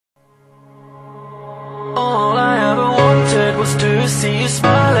All I ever wanted was to see you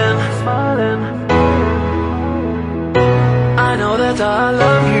smiling. I know that I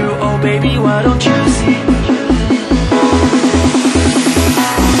love you, oh baby, why don't you see?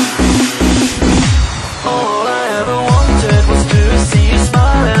 All I ever wanted was to see you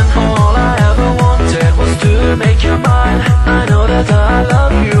smiling. All I ever wanted was to make you mine. I know that I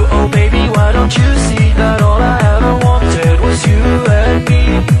love you, oh baby, why don't you see that all I ever wanted was you and me?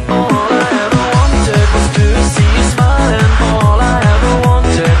 All I ever wanted was to see you smiling. All I ever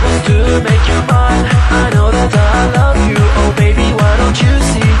wanted was to make you mine. I know that I love you, oh baby, why don't you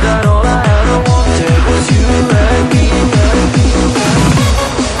see that all I ever wanted was you and me?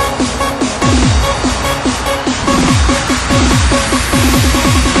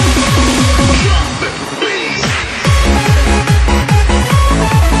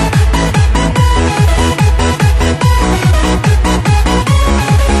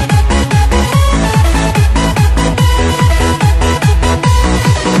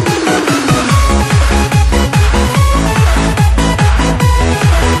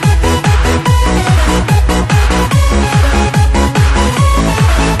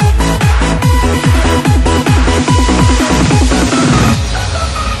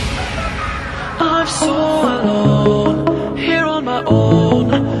 I'm so alone, here on my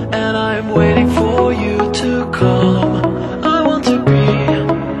own, and I'm waiting for you to come. I want to be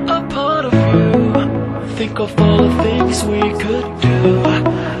a part of you, think of all the things we could do.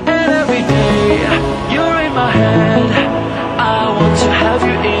 And every day, you're in my head, I want to have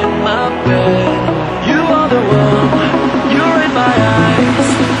you in